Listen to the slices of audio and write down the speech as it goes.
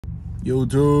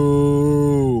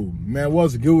YouTube, man,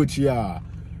 what's good with y'all?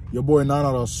 Your boy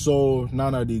NanaTheSoul,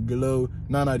 Nana the Glow,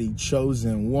 Nana the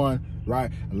Chosen One,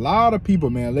 right? A lot of people,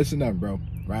 man, listen up, bro,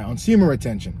 right? On semen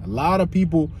retention, a lot of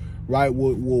people, right,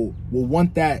 will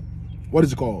want that, what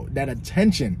is it called? That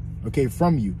attention, okay,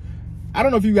 from you. I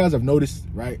don't know if you guys have noticed,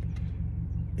 right?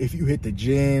 If you hit the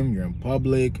gym, you're in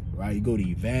public, right? You go to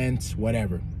events,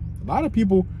 whatever. A lot of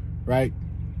people, right,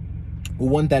 will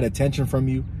want that attention from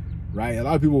you. Right, a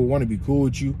lot of people want to be cool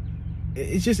with you.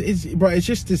 It's just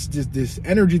this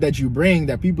energy that you bring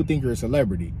that people think you're a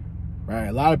celebrity, right?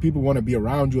 A lot of people want to be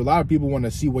around you. A lot of people want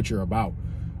to see what you're about.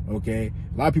 Okay,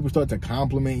 a lot of people start to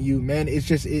compliment you, man. It's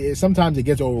just sometimes it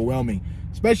gets overwhelming,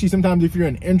 especially sometimes if you're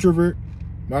an introvert,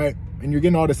 right? And you're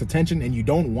getting all this attention and you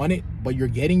don't want it, but you're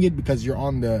getting it because you're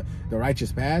on the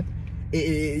righteous path.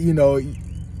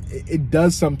 It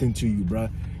does something to you, bro.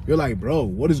 You're like, bro,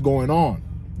 what is going on?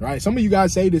 Right, some of you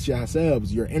guys say this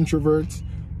yourselves. You're introverts,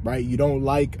 right? You don't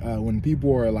like when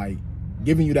people are like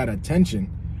giving you that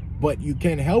attention, but you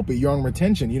can't help it. You're on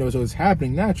retention, so it's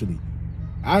happening naturally.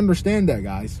 I understand that,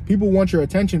 guys. People want your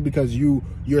attention because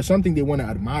you're something they want to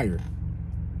admire.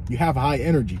 You have high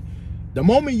energy. The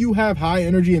moment you have high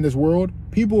energy in this world,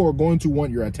 people are going to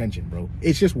want your attention, bro.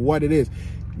 It's just what it is.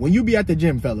 When you be at the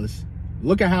gym, fellas,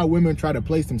 look at how women try to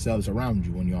place themselves around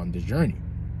you when you're on this journey.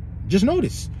 Just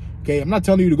notice. Okay, I'm not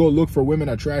telling you to go look for women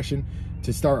attraction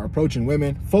to start approaching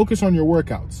women. Focus on your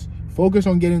workouts. Focus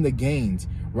on getting the gains,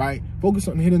 right? Focus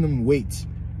on hitting them weights.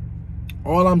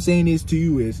 All I'm saying is to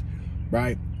you is,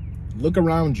 right, look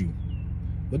around you.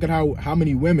 Look at how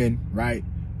many women, right,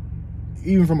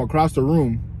 even from across the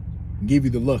room, give you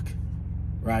the look,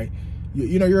 right?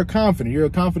 You're confident. You're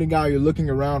a confident guy. You're looking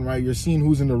around, right? You're seeing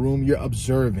who's in the room. You're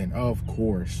observing, of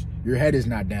course. Your head is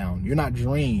not down. You're not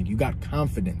drained. You got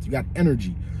confidence. You got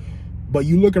energy. But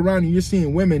you look around and you're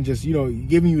seeing women just,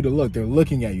 giving you the look. They're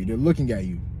looking at you. They're looking at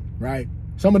you, right?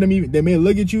 Some of them even, they may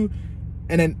look at you,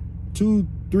 and then 2-3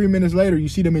 minutes later, you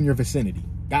see them in your vicinity.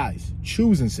 Guys,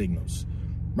 choosing signals,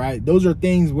 right? Those are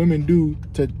things women do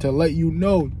to let you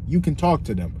know you can talk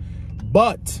to them.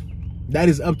 But that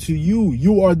is up to you.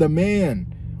 You are the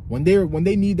man. When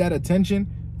they need that attention,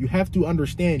 you have to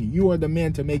understand you are the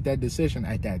man to make that decision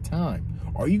at that time.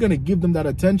 Are you going to give them that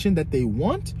attention that they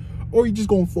want? Or you just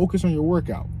gonna focus on your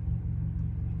workout?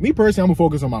 Me personally, I'm gonna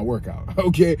focus on my workout.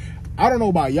 Okay, I don't know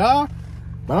about y'all,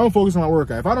 but I'm gonna focus on my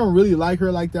workout. If I don't really like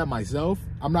her like that myself,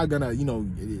 I'm not gonna,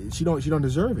 she don't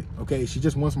deserve it. Okay, she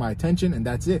just wants my attention, and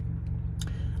that's it.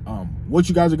 What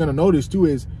you guys are gonna notice too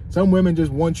is some women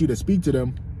just want you to speak to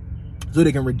them so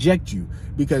they can reject you,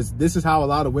 because this is how a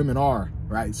lot of women are,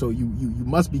 right? So you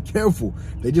must be careful.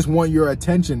 They just want your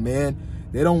attention, man.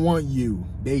 They don't want you.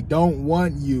 They don't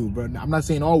want you. But I'm not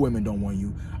saying all women don't want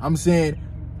you. I'm saying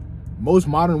most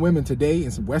modern women today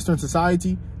in Western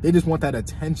society, they just want that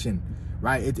attention,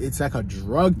 right? It's like a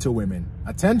drug to women.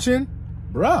 Attention,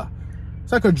 bruh.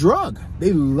 It's like a drug.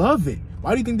 They love it.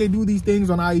 Why do you think they do these things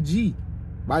on IG?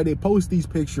 Why they post these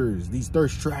pictures, these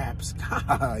thirst traps?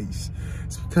 Guys,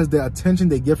 it's because the attention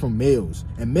they get from males,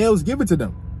 and males give it to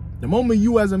them. The moment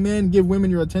you as a man give women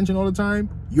your attention all the time,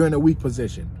 you're in a weak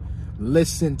position.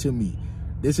 Listen to me.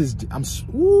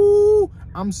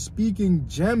 I'm speaking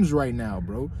gems right now,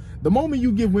 bro. The moment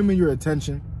you give women your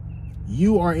attention,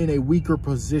 you are in a weaker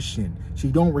position. She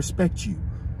don't respect you.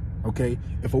 Okay?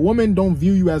 If a woman don't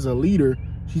view you as a leader,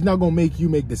 she's not gonna make you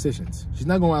make decisions. She's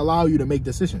not gonna allow you to make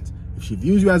decisions. If she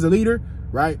views you as a leader,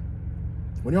 right?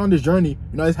 When you're on this journey,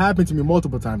 it's happened to me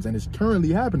multiple times, and it's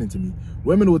currently happening to me.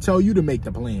 Women will tell you to make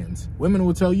the plans. Women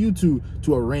will tell you to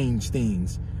arrange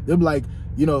things. They'll be like,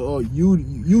 oh,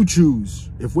 you choose.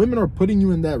 If women are putting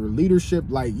you in that leadership,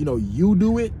 like, you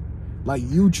do it, like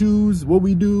you choose what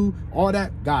we do, all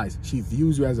that, guys, she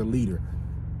views you as a leader.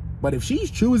 But if she's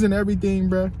choosing everything,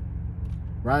 bruh,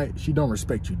 right, she don't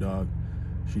respect you, dog.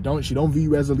 She don't view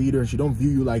you as a leader, and she don't view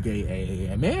you like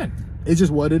a man. It's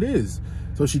just what it is.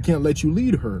 So she can't let you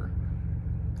lead her.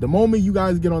 The moment you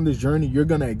guys get on this journey, you're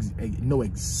gonna know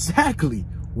exactly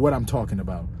what I'm talking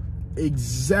about.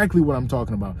 Exactly what I'm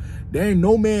talking about. There ain't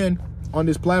no man on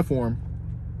this platform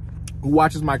who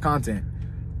watches my content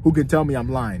who can tell me I'm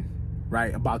lying,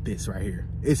 right, about this right here.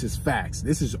 This is facts.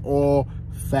 This is all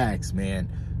facts, man.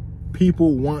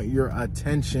 People want your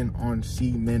attention on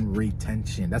semen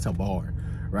retention. That's a bar,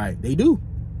 right? They do.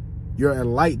 You're a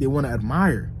light they want to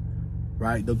admire,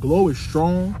 right? The glow is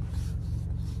strong,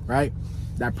 right?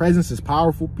 That presence is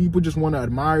powerful. People just want to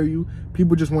admire you.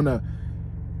 People just want to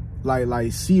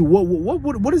like see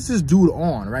what is this dude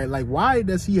on, right? Like, why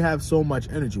does he have so much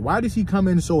energy? Why does he come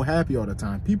in so happy all the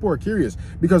time? People are curious,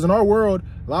 because in our world,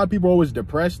 a lot of people are always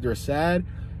depressed, they're sad.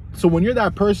 So when you're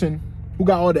that person who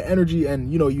got all the energy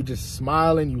and, you know, you just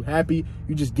smiling, you happy,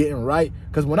 you just getting right.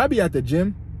 Because when I be at the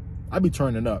gym, I be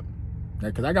turning up.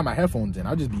 Because I got my headphones in.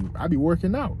 I be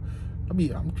working out.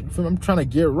 I'm trying to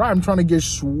get right. I'm trying to get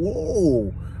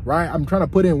swole, right? I'm trying to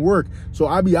put in work. So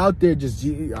I be out there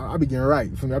I be getting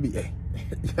right. I be, hey.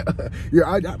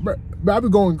 Yeah, I be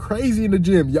going crazy in the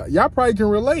gym. Y'all probably can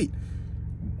relate,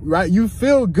 right? You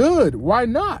feel good. Why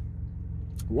not?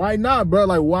 Why not, bro?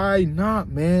 Like, why not,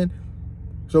 man?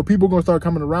 So people gonna start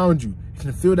coming around you. You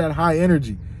can feel that high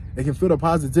energy. They can feel the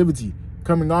positivity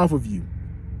coming off of you.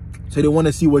 So they want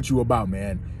to see what you about,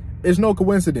 man. It's no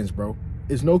coincidence, bro.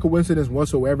 It's no coincidence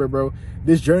whatsoever, bro.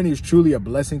 This journey is truly a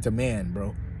blessing to man,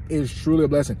 bro. It's truly a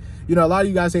blessing. You know, a lot of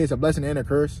you guys say it's a blessing and a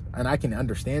curse, and I can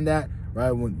understand that,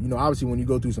 right? When, you know, obviously when you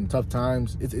go through some tough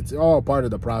times, it's all part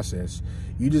of the process.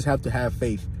 You just have to have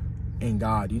faith in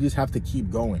God. You just have to keep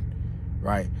going,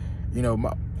 right? You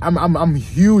know, I'm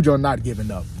huge on not giving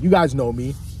up. You guys know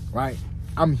me, right?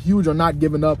 I'm huge on not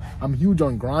giving up. I'm huge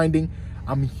on grinding.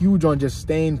 I'm huge on just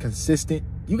staying consistent.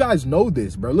 You guys know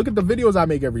this, bro. Look at the videos I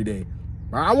make every day.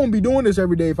 I won't be doing this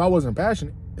every day if I wasn't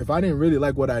passionate, if I didn't really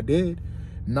like what I did.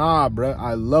 Nah, bro,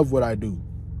 I love what I do.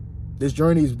 This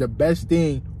journey is the best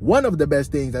thing, one of the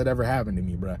best things that ever happened to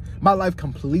me, bro. My life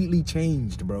completely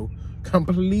changed, bro.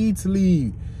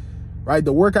 Completely, right?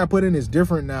 The work I put in is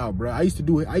different now, bro. I used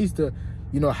to,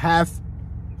 you know, half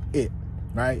it,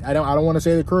 right? I don't want to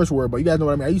say the curse word, but you guys know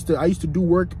what I mean. I used to do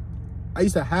work. I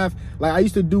used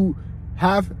to do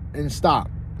half and stop.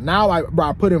 Now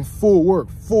I put in full work,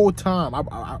 full time.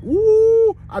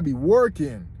 I be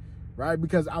working, right?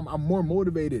 Because I'm more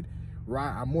motivated, right?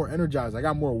 I'm more energized. I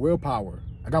got more willpower.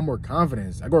 I got more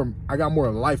confidence. I got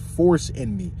more life force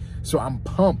in me. So I'm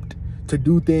pumped to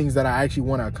do things that I actually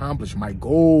want to accomplish, my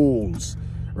goals,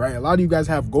 right? A lot of you guys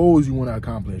have goals you want to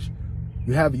accomplish.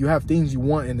 You have things you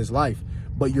want in this life,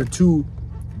 but you're too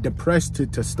depressed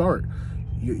to start.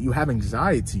 You have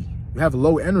anxiety. You have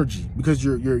low energy because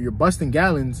you're busting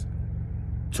gallons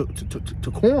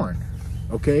to corn,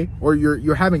 okay? Or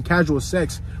you're having casual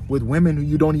sex with women who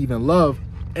you don't even love,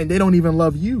 and they don't even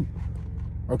love you,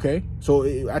 okay? So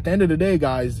at the end of the day,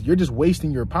 guys, you're just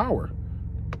wasting your power.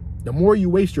 The more you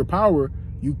waste your power,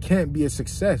 you can't be a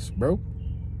success, bro.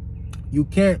 You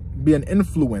can't be an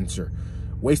influencer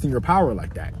wasting your power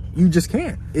like that. You just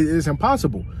can't. It's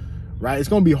impossible. Right? It's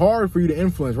going to be hard for you to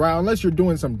influence, right? Unless you're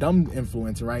doing some dumb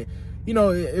influencing, right? You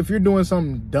know, if you're doing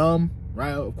something dumb,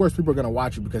 right? Of course, people are going to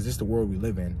watch you because it's the world we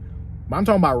live in. But I'm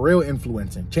talking about real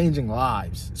influencing, changing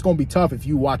lives. It's going to be tough if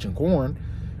you watching porn,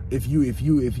 if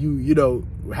you know,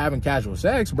 having casual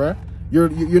sex, bro. You're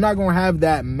not going to have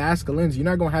that masculinity. You're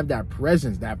not going to have that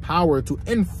presence, that power to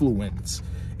influence.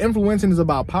 Influencing is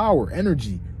about power,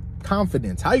 energy,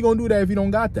 confidence. How you going to do that if you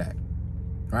don't got that?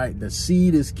 Right? The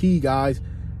seed is key, guys.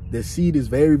 The seed is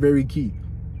very, very key.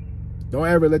 Don't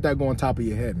ever let that go on top of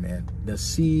your head, man. The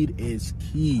seed is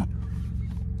key.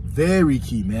 Very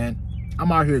key, man.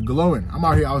 I'm out here glowing. I'm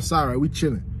out here outside, right? We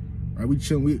chilling. Right? We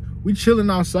chilling. We chilling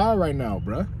outside right now,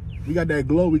 bruh. We got that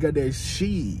glow. We got that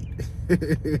seed.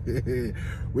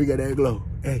 We got that glow.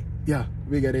 Hey, yeah.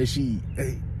 We got that seed.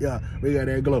 Hey, yeah. We got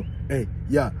that glow. Hey,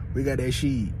 yeah. We got that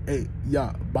seed. Hey,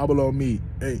 yeah. Bobble on me.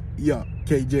 Hey, yeah.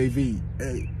 KJV.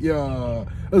 Hey, yeah.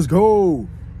 Let's go.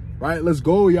 Right? Let's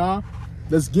go, y'all.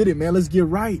 Let's get it, man. Let's get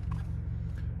right.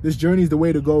 This journey is the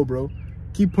way to go, bro.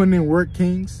 Keep putting in work,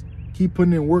 kings. Keep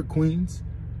putting in work, queens.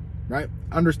 Right?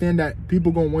 Understand that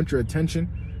people going to want your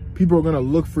attention. People are going to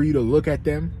look for you to look at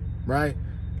them. Right?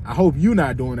 I hope you're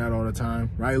not doing that all the time.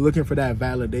 Right? Looking for that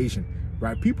validation.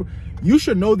 Right? People, you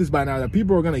should know this by now, that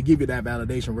people are going to give you that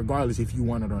validation regardless if you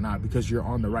want it or not, because you're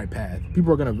on the right path.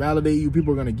 People are going to validate you.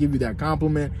 People are going to give you that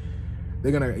compliment.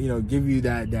 They're going to, you know, give you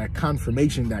that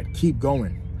confirmation that keep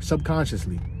going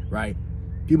subconsciously, right?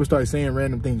 People start saying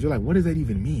random things. You're like, what does that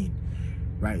even mean?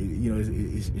 Right? You know,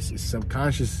 it's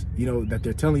subconscious, you know, that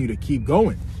they're telling you to keep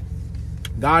going.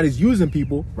 God is using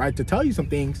people, right, to tell you some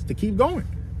things to keep going,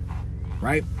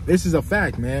 right? This is a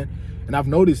fact, man. And I've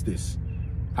noticed this.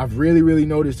 I've really, really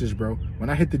noticed this, bro. When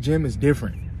I hit the gym, it's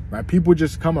different, right? People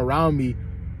just come around me,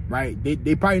 right?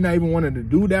 They probably not even wanting to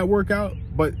do that workout,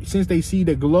 but since they see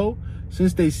the glow,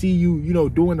 since they see you, you know,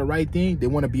 doing the right thing, they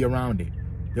want to be around it.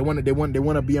 They want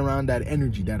to be around that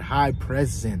energy, that high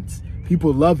presence.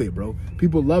 People love it, bro.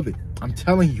 People love it. I'm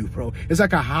telling you, bro. It's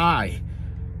like a high,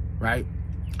 right?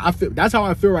 That's how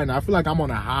I feel right now. I feel like I'm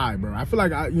on a high, bro. I feel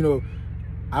like I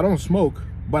don't smoke,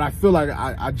 but I feel like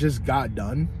I just got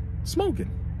done smoking,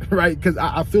 right? Because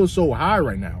I feel so high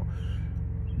right now.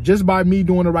 Just by me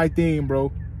doing the right thing,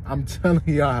 bro. I'm telling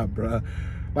y'all, bro.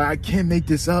 Like, I can't make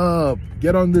this up.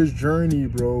 Get on this journey,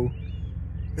 bro.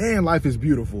 Man, life is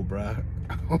beautiful, bro.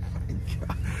 Oh my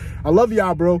God. I love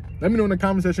y'all, bro. Let me know in the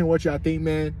comment section what y'all think,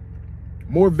 man.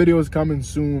 More videos coming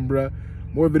soon, bro.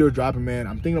 More videos dropping, man.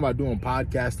 I'm thinking about doing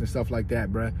podcasts and stuff like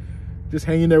that, bro. Just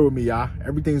hang in there with me, y'all.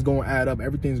 Everything's going to add up.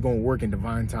 Everything's going to work in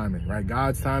divine timing, right?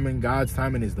 God's timing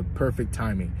is the perfect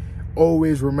timing.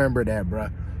 Always remember that, bro.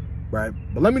 Right?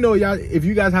 But let me know, y'all, if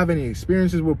you guys have any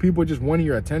experiences with people just wanting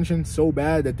your attention so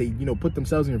bad that they, you know, put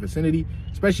themselves in your vicinity,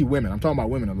 especially women. I'm talking about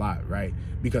women a lot, right?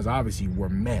 Because obviously we're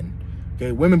men.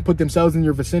 Okay, women put themselves in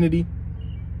your vicinity,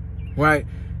 right?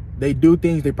 They do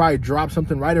things. They probably drop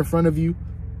something right in front of you,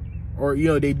 or, you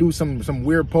know, they do some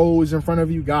weird pose in front of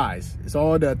you. Guys, it's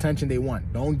all the attention they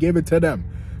want. Don't give it to them.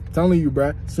 I'm telling you,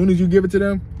 bruh, as soon as you give it to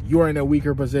them, you are in a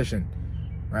weaker position,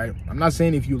 right? I'm not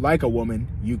saying if you like a woman,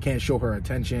 you can't show her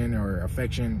attention or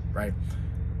affection, right?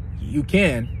 You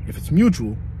can if it's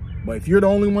mutual, but if you're the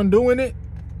only one doing it,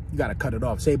 you got to cut it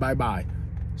off. Say bye-bye.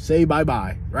 Say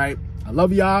bye-bye, right? I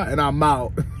love y'all, and I'm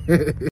out.